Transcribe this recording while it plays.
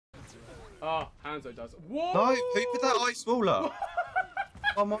Ah, Hanzo does. Whoa! No, who put that ice wall up?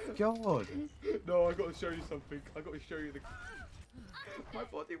 Oh my god. No, I got to show you something. I got to show you the. My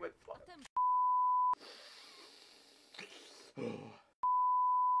body went flat.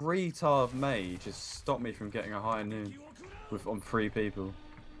 Retard May just stopped me from getting a high noon on 3 people.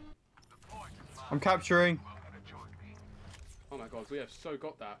 I'm capturing. Oh my god, we have so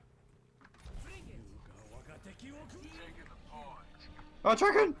got that. Oh,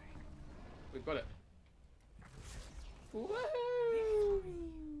 dragon! We've got it. Woohoo!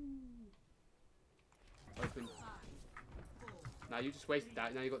 Open. Now you just wasted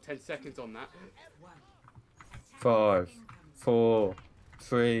that. Now you got 10 seconds on that. 5, 4,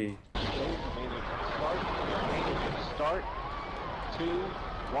 3. Start. 2,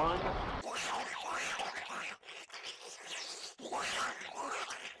 1.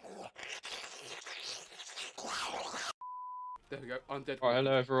 There we go. I'm dead. Alright,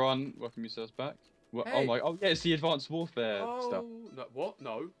 hello everyone. Welcome yourselves back. Well, Hey. Oh my! Oh yeah, it's the Advanced Warfare stuff. No, what?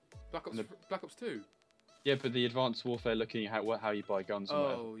 No. Black Ops 2. Yeah, but the Advanced Warfare looking at how you buy guns and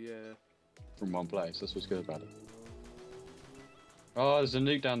whatever Oh yeah. from one place. That's what's good about it. Oh, there's a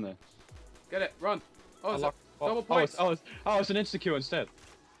nuke down there. Get it. Run. Oh, it's a double Oh, points. it's an insta-kill instead.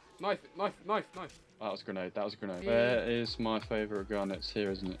 Knife. Oh, that was a grenade. That was a grenade. Yeah. Where is my favourite gun? It's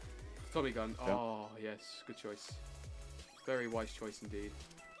here, isn't it? Tommy gun. Yeah. Oh yes, good choice. Very wise choice indeed.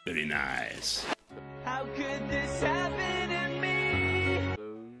 Very nice. How could this happen to me?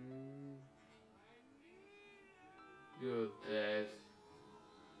 You're dead.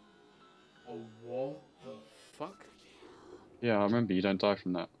 Oh, what the fuck? Yeah, I remember. You don't die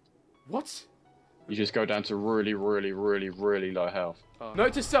from that. What? You just go down to really, really, really, really low health.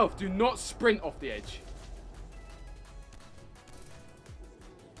 Note to self: do not sprint off the edge.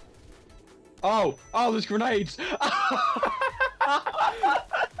 Oh, there's grenades.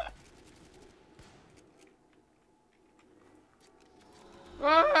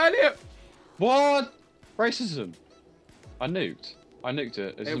 Ah, Elliot! What? Racism. I nuked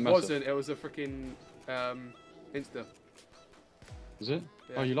it. It wasn't. It was a freaking Insta. Is it?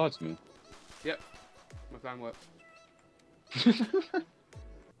 Yeah. Oh, you lied to me. Yep. My plan worked.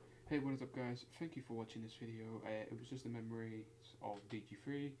 Hey, what is up, guys? Thank you for watching this video. It was just the memories of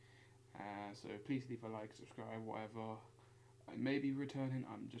DG3. So please leave a like, subscribe, whatever. I may be returning.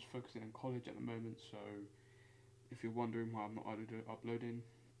 I'm just focusing on college at the moment, so if you're wondering why I'm not uploading,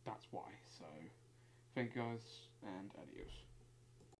 that's why. So thank you guys, and adios.